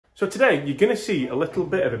So today you're going to see a little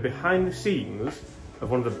bit of a behind the scenes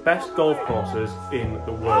of one of the best golf courses in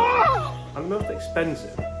the world. And the most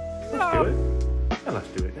expensive. Let's do it. Yeah, let's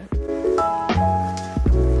do it then.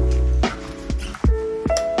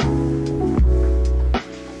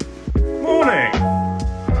 Morning!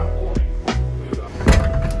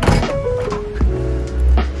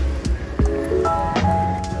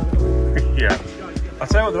 Yeah. I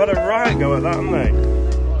tell you what, they've had a right go at that, haven't they?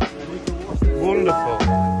 Wonderful.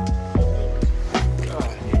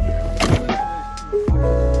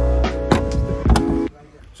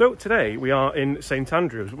 So today we are in St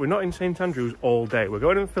Andrews. We're not in St Andrews all day. We're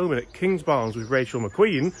going and filming at Kingsbarns with Rachel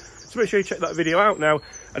McQueen. So make sure you check that video out. Now,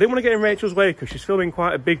 I didn't want to get in Rachel's way because she's filming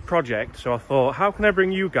quite a big project. So I thought, how can I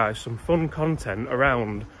bring you guys some fun content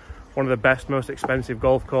around one of the best, most expensive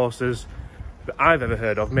golf courses that I've ever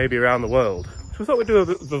heard of, maybe around the world. So we thought we'd do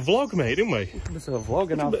the vlog, mate, didn't we? Let's have a vlog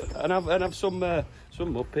and have some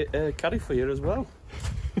Muppet caddy for you as well.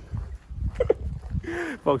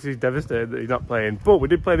 Fox is devastated that he's not playing, but we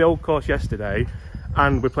did play the old course yesterday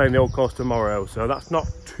and we're playing the old course tomorrow, so that's not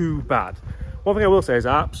too bad. One thing I will say is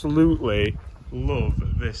I absolutely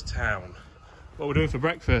love this town. What we're doing for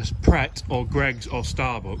breakfast, Pret or Greggs or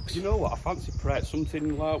Starbucks? You know what, I fancy Pret,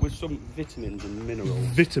 something like with some vitamins and minerals.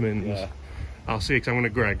 Vitamins? Yeah. I'll see because I'm going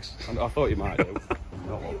to Greggs. I thought you might do.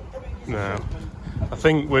 No. I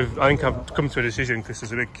think I've come to a decision because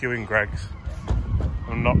there's a big queue in Greggs.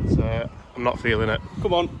 I'm not feeling it.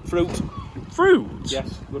 Come on, fruit. Fruit?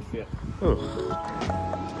 Yes, good for you. Oh.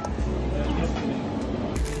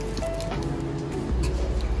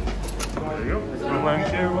 There you go. This is my long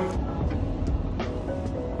queue.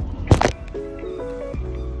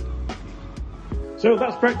 So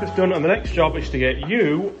that's breakfast done, and the next job is to get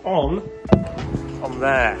you on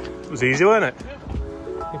there. It was easy, wasn't it?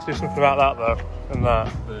 Need to do something about that though, and that.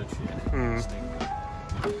 Bird shit.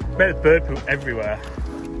 There's bird poop everywhere.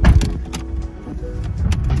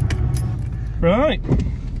 Right,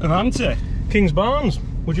 Avanti. Kingsbarns,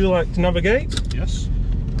 would you like to navigate? Yes.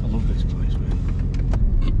 I love this place, man.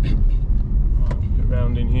 Get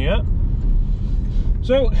round in here.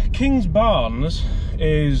 So, Kingsbarns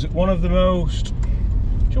is one of the most,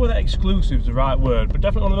 I'm not sure whether exclusive is the right word, but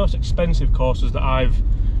definitely one of the most expensive courses that I've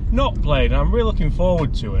not played, and I'm really looking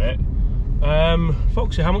forward to it.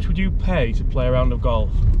 Foxy, how much would you pay to play a round of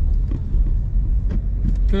golf?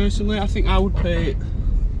 Personally, I think I would pay.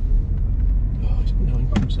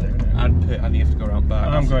 And you have to go around back.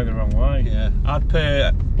 I'm going the wrong way. Yeah, I'd pay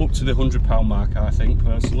up to the £100 mark, I think,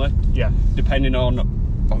 personally. Yeah. Depending on,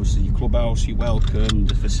 obviously, your clubhouse, your welcome,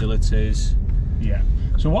 the facilities. Yeah.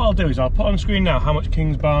 So what I'll do is I'll put on screen now how much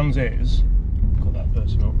Kingsbarns is. Cut that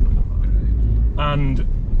person up. And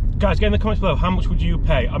guys, get in the comments below, how much would you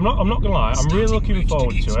pay? I'm not gonna lie, I'm really looking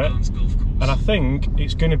forward to it. And I think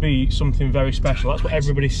it's gonna be something very special. That's what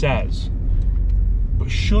everybody says. But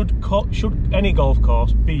should any golf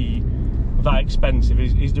course be that expensive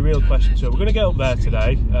is the real question. So we're going to get up there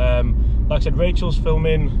today. Like I said, Rachel's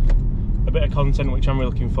filming a bit of content which I'm really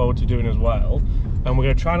looking forward to doing as well. And we're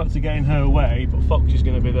going to try not to get in her way, but Fox is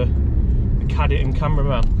going to be the caddy and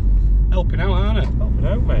cameraman. Helping out, aren't I? Helping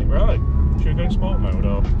out, mate, right. Should we go in sport mode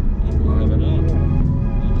or? I don't know.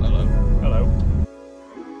 Hello. Hello.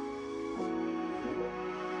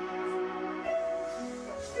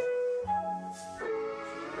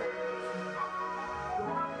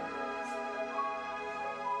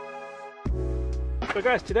 So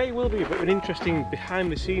guys, today will be a bit of an interesting behind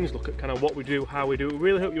the scenes look at kind of what we do, how we do it. We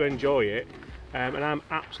really hope you enjoy it, and I'm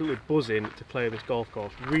absolutely buzzing to play this golf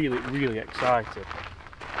course. Really, really excited.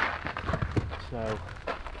 So,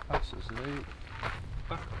 That's the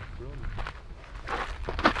back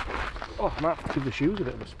oh, I might have to give the shoes a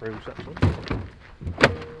bit of a spruce actually.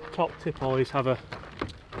 Top tip, always have a,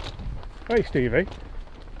 hey Stevie,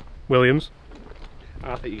 Williams.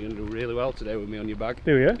 I think you're going to do really well today with me on your bag.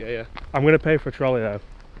 Do you? Yeah, yeah. I'm going to pay for a trolley though.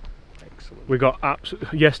 Excellent. We got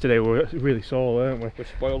yesterday we were really sore, weren't we? We've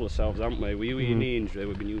spoiled ourselves, haven't we? With your knee injury,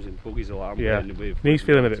 we've been using buggies a lot, haven't yeah. we? Knee's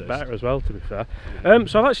feeling a bit better as well, to be fair.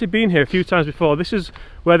 So I've actually been here a few times before. This is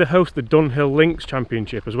where they host the Dunhill Links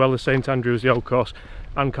Championship, as well as St Andrews, the old course,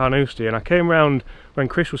 and Carnoustie. And I came round when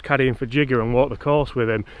Chris was caddying for Jigger and walked the course with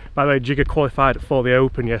him. By the way, Jigger qualified for the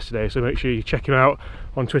Open yesterday, so make sure you check him out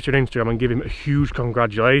on Twitter and Instagram and give him a huge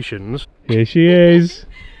congratulations. Here she is.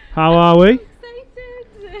 How are we? Excited.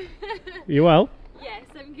 You well? Yes,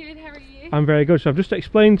 I'm good. How are you? I'm very good. So I've just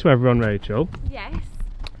explained to everyone, Rachel. Yes.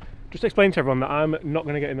 Just explain to everyone that I'm not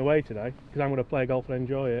going to get in the way today because I'm going to play golf and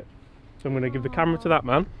enjoy it. So I'm going to give the camera to that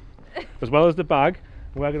man, as well as the bag,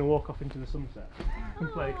 and we're going to walk off into the sunset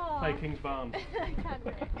and play Kingsbarns. I can't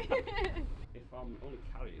wait. if I'm only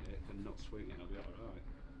carrying it and not swinging, I'll be alright.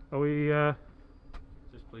 Are we?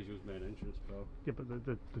 Just please use main entrance, bro. Yeah, but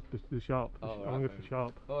the shop. Oh, I'm going for the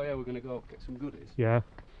shop. Oh yeah, we're gonna go get some goodies. Yeah.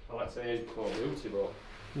 I like to say age before beauty, but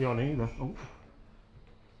You're neither. Oh.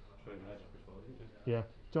 showing my age before, didn't you? Yeah.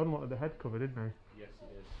 John wanted the head cover, didn't he? Yes, he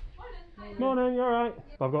did. Morning, you alright?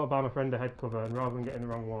 I've got to buy my friend a head cover, and rather than getting the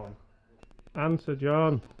wrong one. Answer,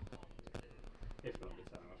 John. If not, the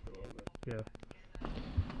time after, won't it? Yeah.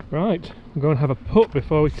 Right, we're going to have a putt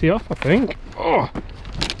before we tee off, I think. Oh,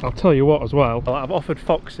 I'll tell you what as well. I've offered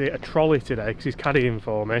Foxy a trolley today because he's caddying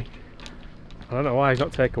for me. I don't know why he's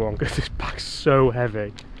not taking one because this bag's so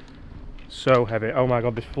heavy. So heavy. Oh my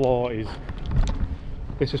god, this floor is...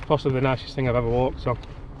 This is possibly the nicest thing I've ever walked on.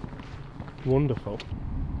 Wonderful.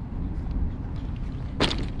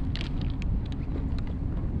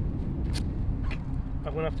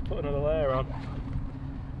 I'm going to have to put another layer on.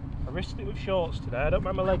 I risked it with shorts today. I don't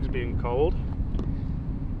mind my legs being cold,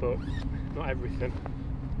 but not everything.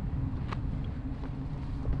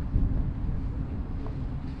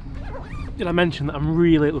 Did I mention that I'm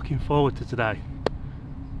really looking forward to today?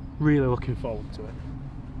 Really looking forward to it.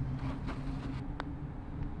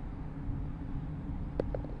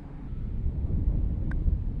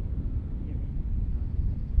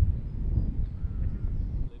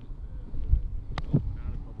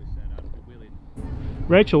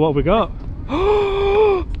 Rachel, what have we got?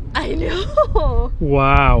 I know.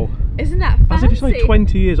 Wow. Isn't that fancy? As if it's like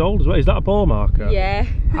 20 years old as well. Is that a ball marker? Yeah.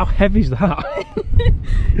 How heavy is that?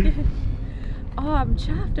 Oh, I'm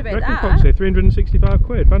chuffed about I reckon that. Foxy, 365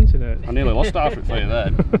 quid, fancying it? I nearly lost half it for you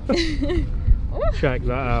then. Check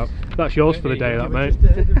that out. That's yours for the day, that mate.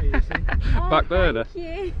 Oh, Back burner.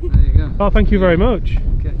 thank you. There you go. Oh, thank you very much.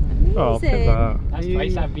 Okay. Oh, look at that. That's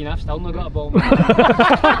twice I've been, I've still not got a ball mark.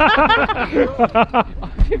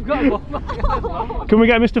 You've got a ball mark. Can we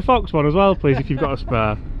get Mr. Fox one as well, please, if you've got a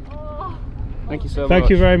spare? Oh, Thank you so much. Thank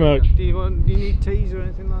you very much. Do you need teas or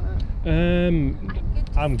anything like that?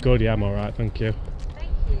 I'm good, yeah, I'm alright, thank you.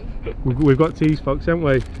 thank you. We've got teas, Fox, haven't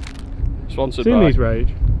we? Sponsored Seen by. these,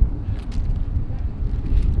 Rage?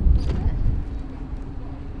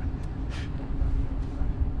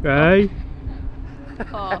 Hey,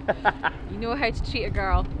 Oh, you know how to treat a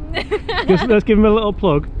girl. let's give him a little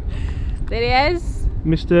plug. There he is.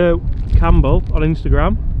 Mr. Campbell on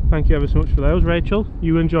Instagram. Thank you ever so much for those, Rachel.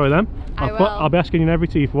 You enjoy them. I'll be asking you in every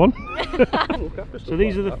tea for one. So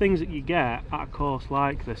these are the things that you get at a course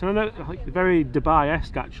like this. And I know, like, very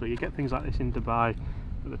Dubai-esque actually. You get things like this in Dubai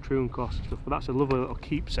at the Troon course and stuff. But that's a lovely little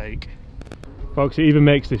keepsake. Folks, it even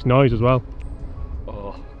makes this noise as well.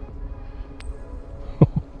 Oh.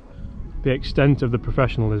 The extent of the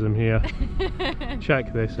professionalism here.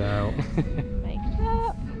 Check this out. Make it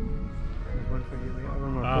up.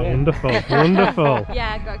 Oh, wonderful, wonderful.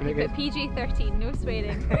 Yeah, got to keep it PG-13, no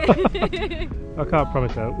swearing. I can't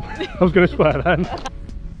promise that. I was going to swear then.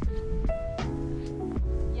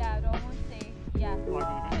 Yeah, I'd almost say, yeah.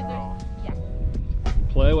 Yeah.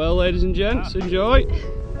 Play well, ladies and gents. Enjoy.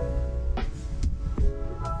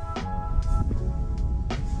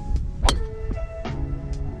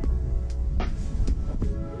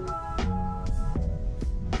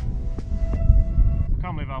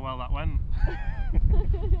 Can't believe how well that went.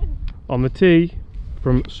 On the tee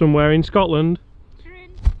from somewhere in Scotland,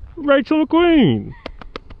 Rachel McQueen.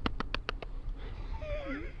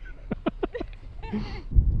 Head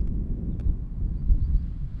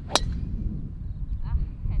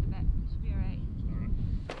a bit, should be alright.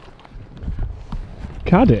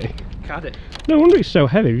 Caddy? Caddy. No wonder it's so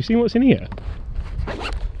heavy. Have you seen what's in here?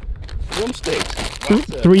 Drumsticks.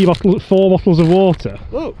 4 bottles of water.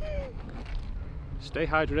 Look. Stay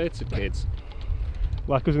hydrated, kids.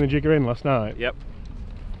 Like us in the Jigger Inn last night. Yep.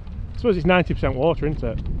 I suppose it's 90% water, isn't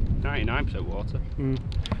it? 99% water.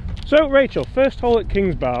 So, Rachel, first hole at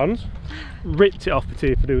Kingsbarns, ripped it off the tee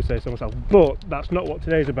if I do say so myself, but that's not what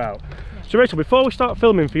today's about. So, Rachel, before we start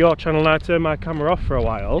filming for your channel and I turn my camera off for a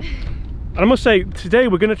while, and I must say, today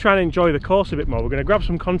we're going to try and enjoy the course a bit more. We're going to grab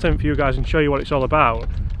some content for you guys and show you what it's all about,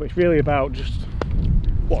 but it's really about just,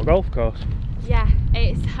 what a golf course. Yeah,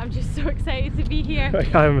 I'm just so excited to be here.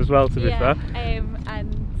 I am as well, to be fair. And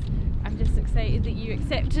I'm just excited that you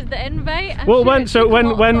accepted the invite. I'm Well, sure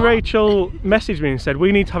when Rachel messaged me and said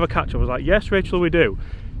we need to have a catch up, I was like, yes, Rachel, we do.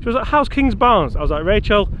 She was like, how's Kingsbarns? I was like,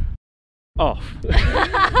 Rachel, off.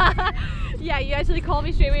 Yeah, you actually called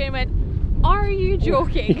me straight away and went, are you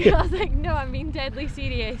joking? Yeah. I was like, no, I'm being deadly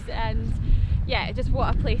serious. And yeah, just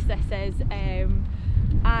what a place this is.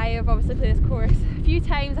 I have obviously played this course a few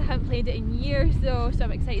times. I haven't played it in years though, so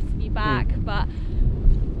I'm excited to be back. But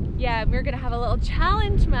yeah, we're going to have a little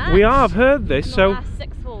challenge match. We are, I've heard this. In the So last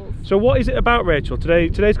 6 holes. So what is it about, Rachel?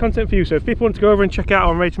 Today's content for you. So if people want to go over and check out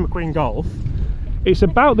on Rachel McQueen Golf, it's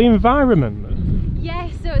about the environment.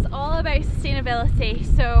 Yes, so it's all about sustainability.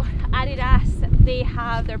 So Adidas, they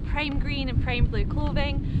have their prime green and prime blue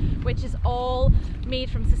clothing, which is all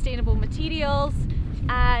made from sustainable materials.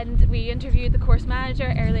 And we interviewed the course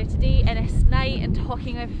manager earlier today, Ennis Knight, and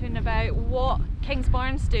talking everything about what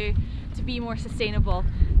Kingsbarns do to be more sustainable,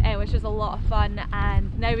 which was a lot of fun.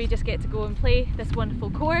 And now we just get to go and play this wonderful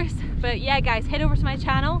course. But yeah, guys, head over to my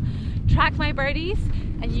channel, track my birdies,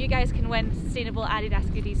 and you guys can win sustainable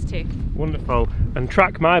Adidas goodies too. Wonderful. And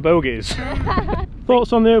track my bogeys.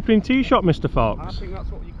 Thoughts on the opening tee shot, Mr. Fox? I think that's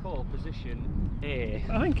what you call position A.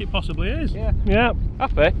 I think it possibly is. Yeah. Yeah.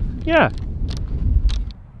 Happy? Yeah.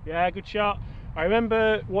 Yeah, good shot. I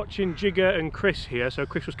remember watching Jigger and Chris here. So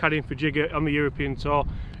Chris was caddying for Jigger on the European Tour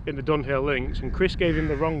in the Dunhill Links, and Chris gave him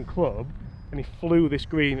the wrong club and he flew this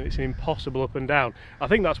green, and it's an impossible up and down. I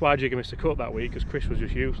think that's why Jigger missed a cut that week, because Chris was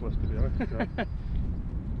just useless, to be honest. So.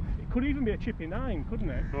 It could even be a chippy 9, couldn't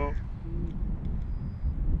it? But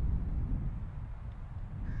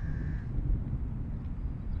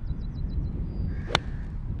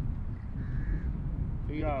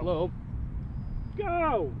Go.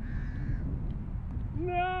 Go!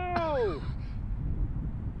 No!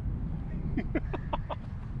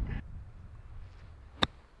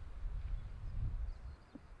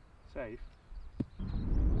 Safe.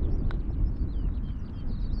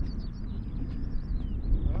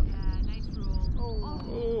 Yeah, nice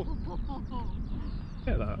roll. Oh.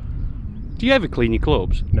 Get that. Do you ever clean your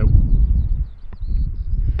clubs? No.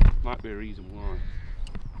 Might be a reason why.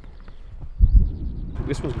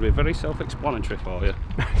 This one's going to be very self-explanatory for you.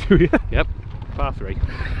 Do you? Yep, par 3.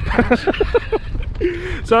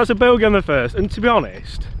 So that's a bogey on the first, and to be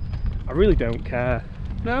honest, I really don't care.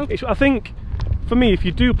 No? I think, for me, if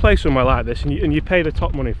you do play somewhere like this and you pay the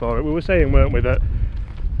top money for it, we were saying, weren't we, that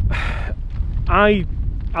I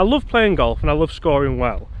love playing golf and I love scoring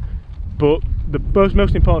well, but the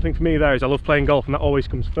most important thing for me there is I love playing golf, and that always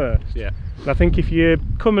comes first. Yeah. And I think if you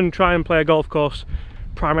come and try and play a golf course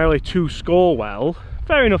primarily to score well,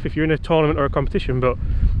 fair enough if you're in a tournament or a competition, but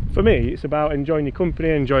for me it's about enjoying your company,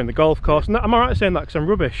 enjoying the golf course. And I'm alright saying that because I'm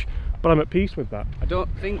rubbish, but I'm at peace with that. I don't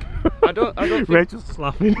think Rachel's just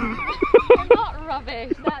laughing. I'm not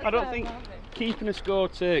rubbish. That's I don't think keeping a score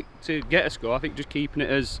to get a score. I think just keeping it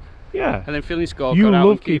as, yeah, and then filling your score. You out love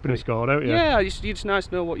and keeping a score, don't you? Yeah, it's just nice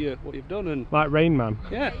to know what you've done, and Like Rain Man.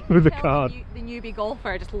 yeah, With the card. The newbie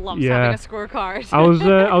golfer just loves Yeah. having a scorecard. I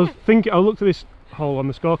was thinking. I looked at this hole on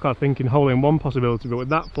the scorecard, thinking hole in one possibility, but with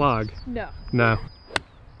that flag, No. no.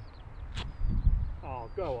 Oh,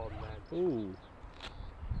 go on then. ooh,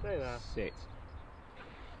 Stay there. sit.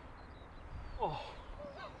 Oh,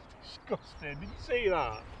 disgusting. Did you see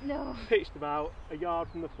that? No. Pitched about a yard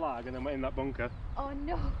from the flag and then went in that bunker. Oh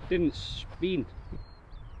no. Didn't spin.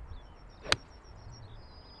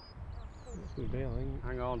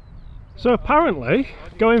 Hang on. So apparently,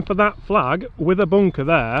 going for that flag with a bunker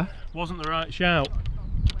there wasn't the right shout.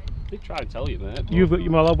 I did try and tell you, mate. You've got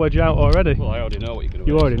your lob wedge out already. Well, I already know what you're going to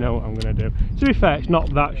do. You already know what I'm going to do. To be fair, it's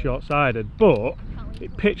not that short-sided, but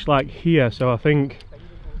it pitched like here, so I think,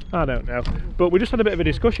 I don't know. But we just had a bit of a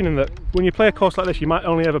discussion in that when you play a course like this, you might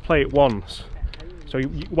only ever play it once. So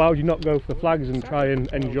why would you not go for flags and try and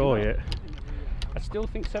enjoy it? I still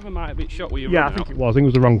think 7 might have been shot with your Yeah, I run think out. it was. I think it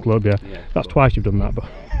was the wrong club, yeah. Yeah, That's but- twice you've done that, but...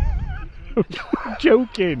 I'm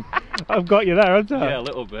joking. I've got you there, haven't I? Yeah, a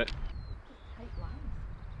little bit.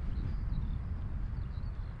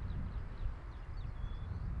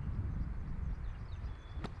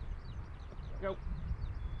 Go.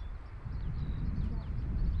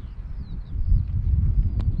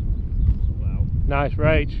 Wow. Nice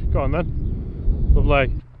rage. Go on then.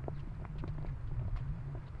 Lovely.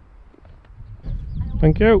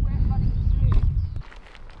 Thank you.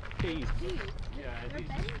 Keys. Yeah, these.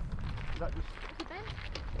 Is that just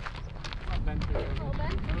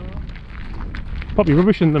Probably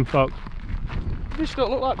rubbish in them, folks. They just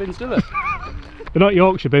don't look like bins, do they? They're not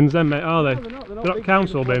Yorkshire bins then, mate, are they? No, they're They're not big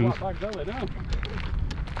council black bins. bags, are they? No.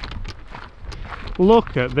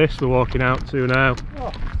 Look at this we're walking out to now.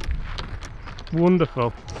 Oh.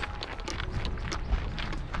 Wonderful.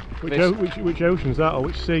 This- Which ocean's that, or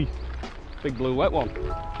which sea? Big blue wet one.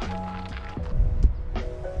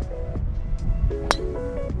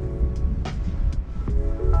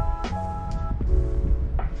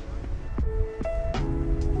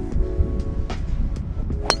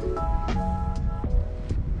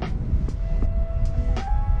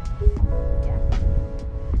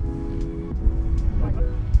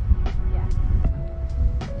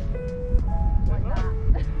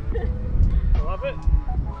 I'll have it.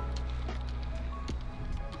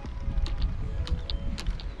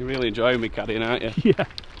 You're really enjoying me caddying, aren't you? Yeah.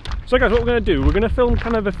 So guys, what we're going to do, we're going to film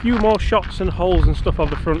kind of a few more shots and holes and stuff of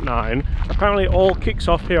the front nine. Apparently it all kicks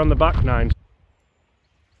off here on the back nine.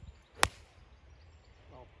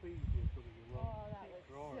 Oh, please be as good as you want. Oh, that looks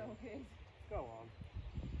so good. Go on.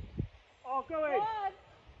 Oh, go in!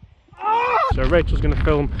 Oh! So Rachel's going to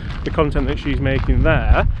film the content that she's making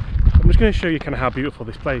there. I'm just going to show you kind of how beautiful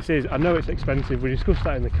this place is. I know it's expensive, we discussed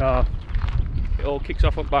that in the car. It all kicks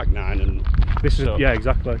off at back nine, and this is, yeah,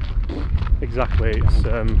 exactly. It's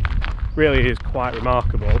really is quite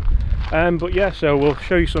remarkable. But yeah, so we'll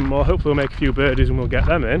show you some more. Hopefully we'll make a few birdies and we'll get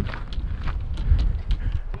them in.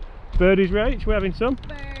 Birdies, Rach, we're having some?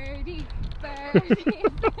 Birdie.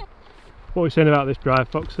 What are we saying about this drive,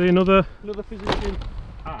 Foxy? Another position.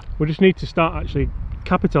 We just need to start actually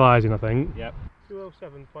capitalising, I think. Yep.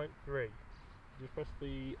 207.3. Did you press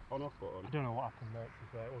the on off button? I don't know what happened there, to be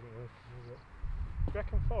fair. It wasn't working, was it? Do you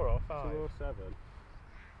reckon 4 or 5? 207.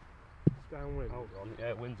 It's downwind. Hold on,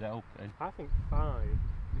 yeah, wind's helping. I think 5.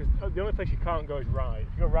 Because the only place you can't go is right. If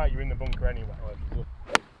you go right, you're in the bunker anyway.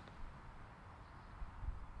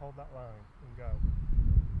 Hold that line and go.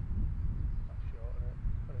 That's short, isn't it?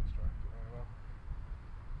 I didn't strike it very well.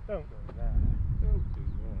 Don't go there. Don't do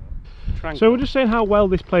that. So we're just saying how well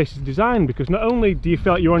this place is designed, because not only do you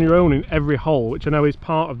feel like you're on your own in every hole, which I know is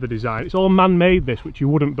part of the design, it's all man-made this, which you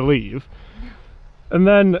wouldn't believe. And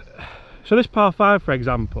then, so this par 5 for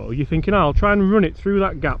example, you're thinking, oh, I'll try and run it through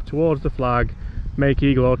that gap towards the flag, make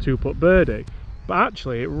eagle or 2-putt birdie. But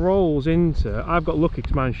actually it rolls into, I've got lucky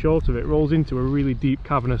because mine's short of it, rolls into a really deep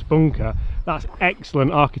cavernous bunker. That's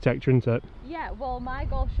excellent architecture, isn't it? Yeah, well my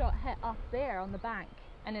golf shot hit up there on the bank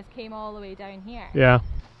and it came all the way down here. Yeah.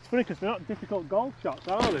 It's funny because they're not difficult golf shots,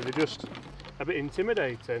 are they? They're just a bit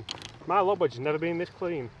intimidating. My lob wedge has never been this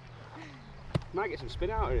clean. Might get some spin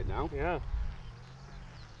out of it now. Yeah.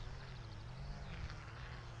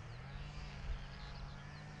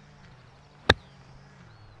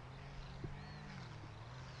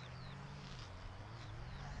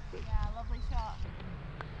 Yeah, lovely shot.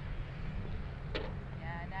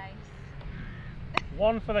 Yeah, nice.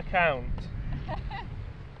 1 for the count.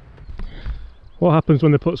 What happens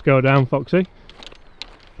when the putts go down, Foxy?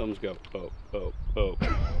 Thumbs go up, up, up.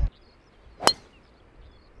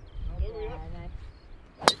 Yeah,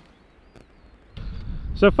 nice.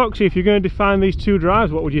 So Foxy, if you're going to define these two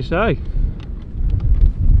drives, what would you say?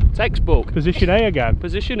 Textbook. Position A again.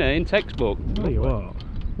 Position A in textbook. Tell you what.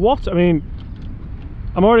 What? I mean,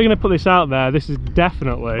 I'm already going to put this out there. This is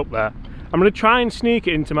definitely up there. I'm going to try and sneak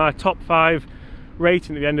it into my top 5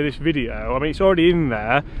 rating at the end of this video. I mean, it's already in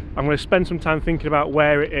there. I'm going to spend some time thinking about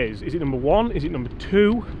where it is. Is it number 1? Is it number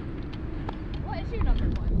 2? What is your number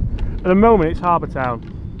 1? At the moment, it's Harbour Town.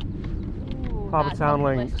 Ooh, Harbour Town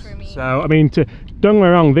Links. for me. So, I mean, don't get me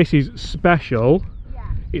wrong, this is special.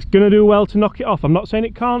 Yeah. It's going to do well to knock it off. I'm not saying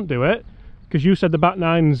it can't do it, because you said the back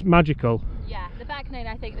nine's magical. Yeah, the back 9,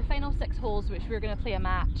 I think the final 6 holes, which we're going to play a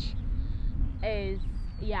match, is,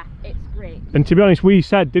 yeah, it's great. And to be honest, we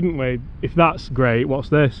said, didn't we, if that's great, what's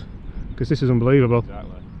this? Because this is unbelievable.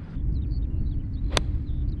 Exactly.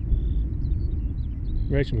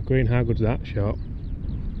 Rachel McQueen, how good's that shot?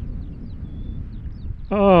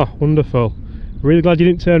 Oh, wonderful. Really glad you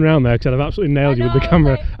didn't turn around there, because I'd have absolutely nailed you with the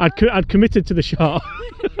camera. Like, I'd committed to the shot.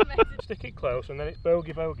 Stick it close and then it's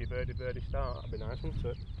bogey, bogey, birdie, birdie start. That'd be nice, wouldn't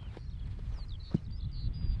it?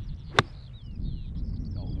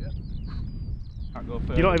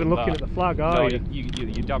 You're not even looking at the flag, are you?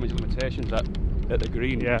 You damage limitations at the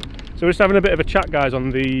green. Yeah. So we're just having a bit of a chat, guys, on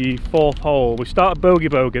the 4th hole. We started bogey,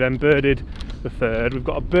 bogey, then birdied the 3rd. We've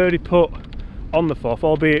got a birdie putt on the 4th,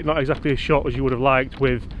 albeit not exactly as short as you would have liked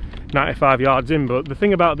with 95 yards in. But the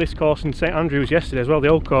thing about this course in St Andrews yesterday as well, the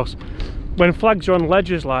old course, when flags are on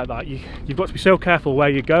ledges like that, you've got to be so careful where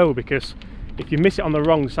you go, because if you miss it on the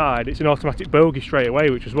wrong side, it's an automatic bogey straight away,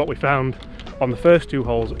 which is what we found on the first 2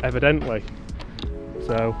 holes, evidently.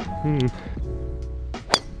 So,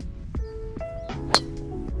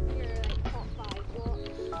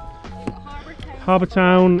 Harbour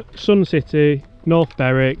Town, Sun City, North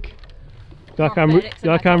Berwick. Like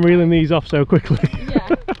I'm reeling these off so quickly.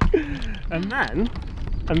 Yeah. and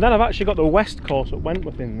then I've actually got the West course at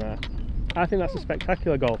Wentworth in there. I think that's a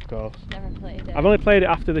spectacular golf course. Never played it. I've only played it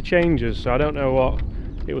after the changes, so I don't know what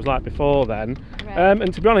it was like before then. Right.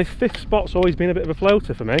 And to be honest, 5th spot's always been a bit of a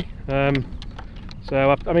floater for me.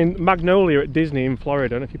 So I mean, Magnolia at Disney in Florida. I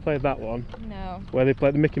don't know if you played that one. No. Where they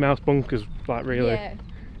played the Mickey Mouse bunkers, like really. Yeah.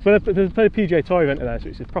 But they played a PGA Tour event there, so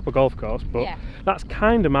it's a proper golf course. But Yeah. that's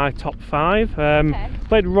kind of my top 5. Okay.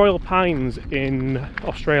 Played Royal Pines in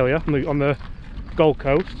Australia on the Gold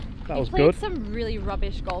Coast. That was played good. Some really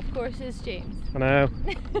rubbish golf courses, James. I know.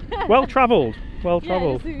 Well travelled. Well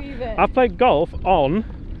travelled. Yeah, just a wee bit. I've played golf on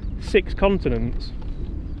 6 continents.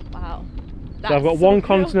 Wow. So I've got one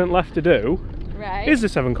continent left to do. Right. Is there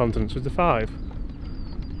 7 continents? Was there 5?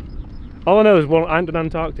 All I know is one. I ain't done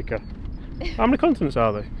Antarctica. How many continents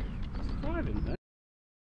are there? 5, isn't there?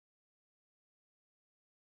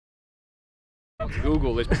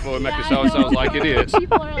 Google this before we make ourselves sound like idiots.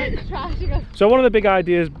 People are like trashing us. So one of the big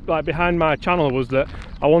ideas like behind my channel was that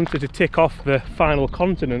I wanted to tick off the final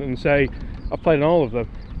continent and say I've played on all of them.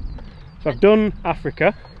 So I've done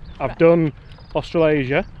Africa, I've done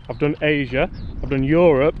Australasia, I've done Asia, I've done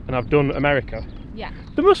Europe, and I've done America. Yeah.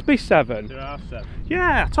 There must be 7. There are 7.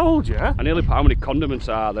 Yeah, I told you. I nearly put how many condiments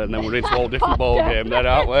are there, and then we're into a whole different ball game then,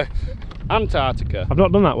 aren't we? Antarctica. I've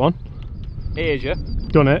not done that one. Asia.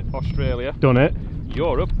 Done it. Australia. Done it.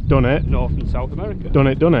 Europe. Done it. North and South America. Done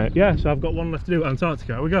it. Done it. Yeah, so I've got one left to do.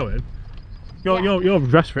 Antarctica. Are we going? You're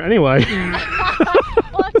dressed for it anyway.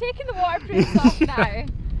 Well, I've taken the waterproofs off now.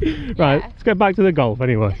 Right, let's get back to the golf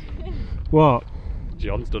anyway. What?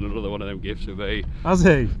 John's done another one of them gifts with me. Has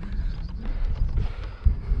he?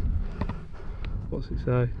 What's it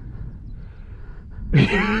say?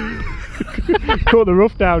 Cut the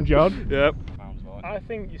rough down, John. Yep. I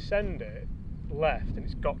think you send it left and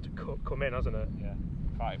it's got to come in, hasn't it? Yeah.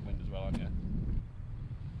 5 wind as well, haven't you?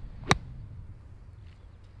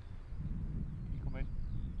 Come in.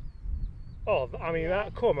 Oh, I mean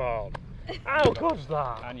that. Come on. How good's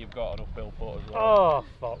that? And you've got an uphill putt as well. Oh,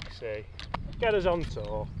 Foxy. Get us on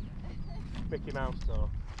tour. Mickey Mouse tour.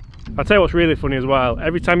 I'll tell you what's really funny as well.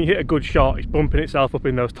 Every time you hit a good shot, it's bumping itself up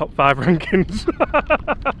in those top 5 rankings.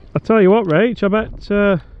 I'll tell you what, Rach, I bet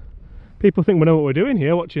people think we know what we're doing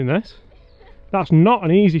here watching this. That's not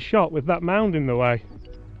an easy shot with that mound in the way.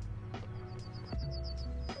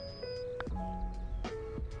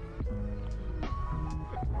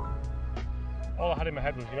 All I had in my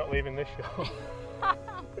head was, you're not leaving this shot.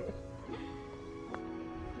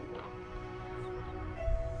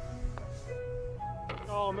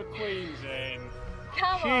 Oh, McQueen's in.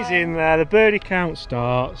 She's in there, the birdie count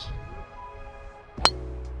starts.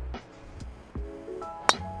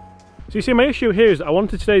 So you see, my issue here is that I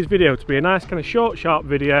wanted today's video to be a nice kind of short, sharp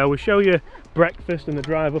video. We show you breakfast and the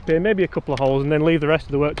drive up here, maybe a couple of holes, and then leave the rest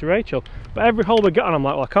of the work to Rachel. But every hole we get on, I'm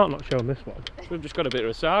like, well, I can't not show them this one. We've just got a bit of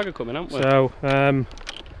a saga coming, haven't we? So,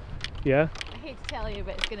 yeah. I hate to tell you,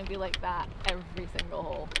 but it's going to be like that every single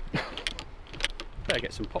hole. Better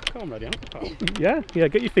get some popcorn ready, haven't we, pal? Yeah,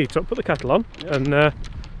 get your feet up, put the kettle on, yeah. And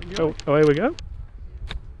away we go.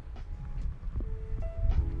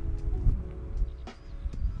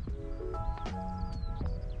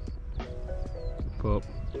 Up.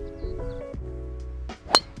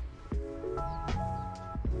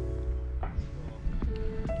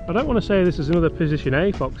 I don't want to say this is another position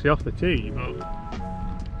A, Foxy, off the tee, but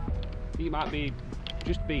He might be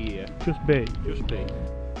just B here. just B. Just B.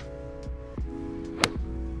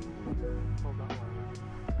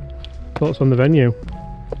 Thoughts on the venue?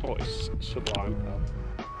 Oh, it's sublime, pal.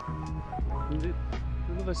 And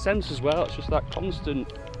another sense as well, it's just that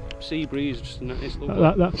constant sea breeze, just it's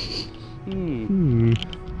lovely.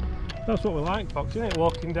 That's what we like, Fox, isn't it?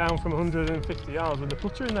 Walking down from 150 yards with the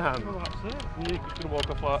putter in the hand. Well, that's it. And you could walk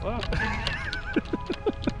off like that.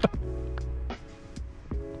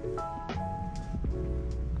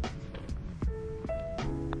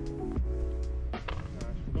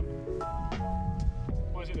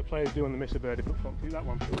 What is it the players do when they miss a birdie putt, Fox? Do that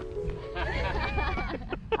one.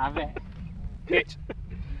 Have it. Pitch.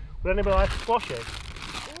 Would anybody like to squash it?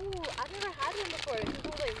 Ooh, I've never had one before.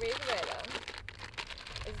 People like rave about them.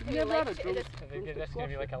 You never had a drum? I think that's going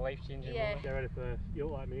to be like a life-changing Yeah. moment. Get ready for this. You'll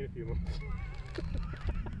like me in a few months.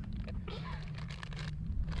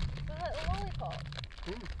 They're like a lollipop.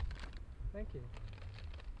 Thank you.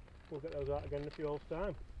 We'll get those out again in a few holes'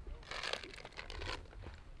 time.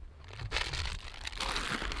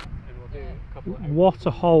 And we'll do a couple of what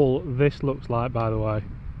a hole this looks like, by the way.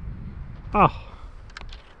 Oh,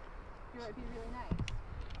 You know, it'd be really nice.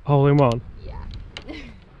 hole in one. Yeah.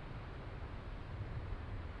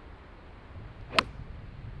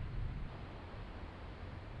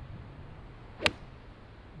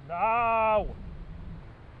 No!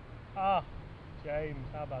 Ah, James,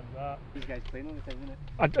 how bad's that? These guys playing all the time, isn't it?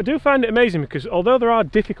 I do find it amazing because although there are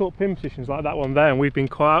difficult pin positions like that one there, and we've been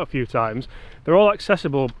caught out a few times, they're all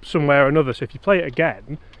accessible somewhere or another. So if you play it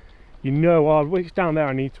again, you know, oh, well, it's down there,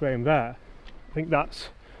 I need to aim there. I think that's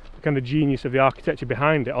the kind of genius of the architecture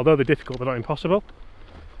behind it. Although they're difficult, they're not impossible.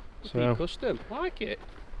 So Custom, like it.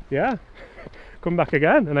 yeah, come back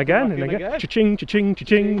again and again and again. Cha-ching, cha-ching,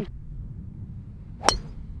 cha-ching.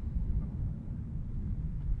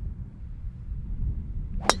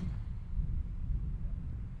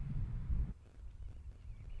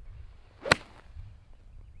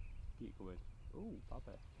 coming. Ooh,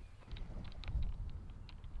 Babby.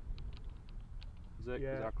 Is it?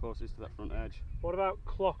 Yeah. Is our closest to that front edge? What about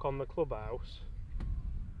clock on the clubhouse?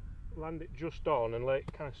 Land it just on and let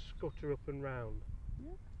it kind of scutter up and round.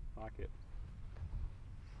 Yeah. Like it.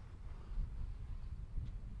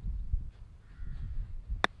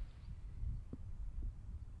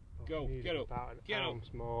 Go, get up, get up.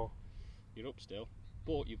 More. You're up still,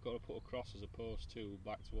 but you've got to put across as opposed to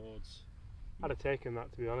back towards. I'd have taken that,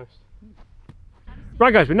 to be honest.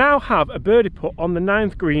 Right guys, we now have a birdie putt on the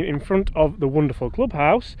 9th green in front of the wonderful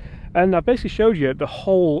clubhouse, and I've basically showed you the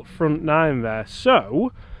whole front 9 there.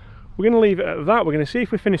 So we're going to leave it at that. We're going to see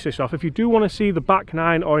if we finish this off. If you do want to see the back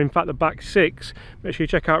 9, or in fact the back 6, make sure you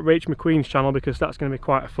check out Rach McQueen's channel, because that's going to be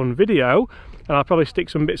quite a fun video, and I'll probably stick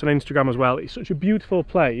some bits on Instagram as well. It's such a beautiful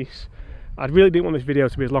place. I really didn't want this video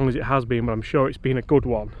to be as long as it has been, but I'm sure it's been a good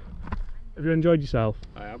one. Have you enjoyed yourself?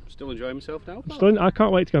 I am still enjoying myself now. I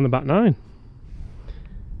can't wait to go on the back 9.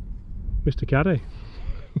 Mr. Caddy.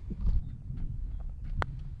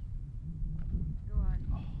 Go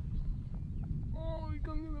on. Oh, he's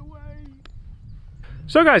gone the other way.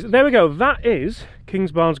 So guys, there we go. That is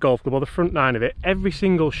Kingsbarns Golf Club, or the front 9 of it. Every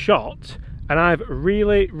single shot. And I've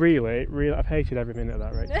really, I've hated every minute of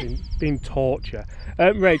that, Rach. It's been torture.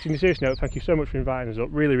 Rach, on a serious note, thank you so much for inviting us up.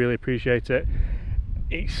 Really appreciate it.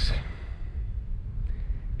 It's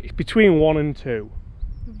between 1 and 2.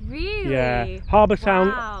 Really? Yeah. Harbour Town.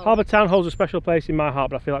 Wow. Harbour Town holds a special place in my heart,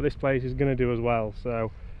 but I feel like this place is going to do as well.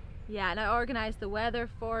 So. Yeah, and I organised the weather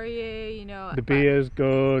for you, you know. The beer's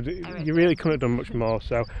good. You really couldn't have done much more.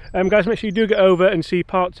 So, guys, make sure you do get over and see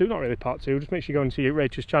part 2. Not really part 2. Just make sure you go and see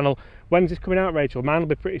Rachel's channel. When's this coming out, Rachel? Mine will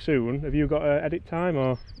be pretty soon. Have you got edit time,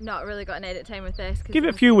 or? Not really got an edit time with this. Give it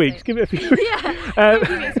a few weeks. Give it a few weeks. Yeah. A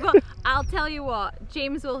few weeks. But I'll tell you what.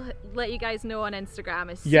 James will let you guys know on Instagram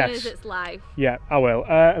as soon as it's live. Yeah, I will.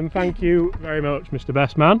 And thank you very much, Mr.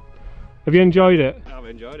 Best Man. Have you enjoyed it? I've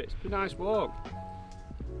enjoyed it. It's been a nice walk.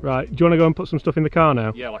 Right, do you want to go and put some stuff in the car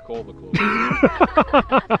now? Yeah, like all the clubs.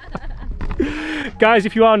 Guys,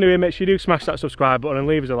 if you are new here, make sure you do smash that subscribe button and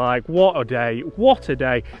leave us a like. What a day, what a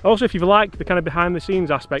day. Also, if you've liked the kind of behind the scenes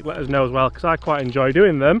aspect, let us know as well, because I quite enjoy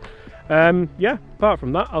doing them. Yeah, apart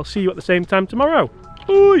from that, I'll see you at the same time tomorrow.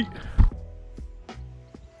 Bye!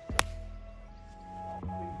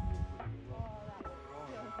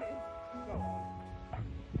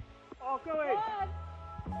 Oh, go in!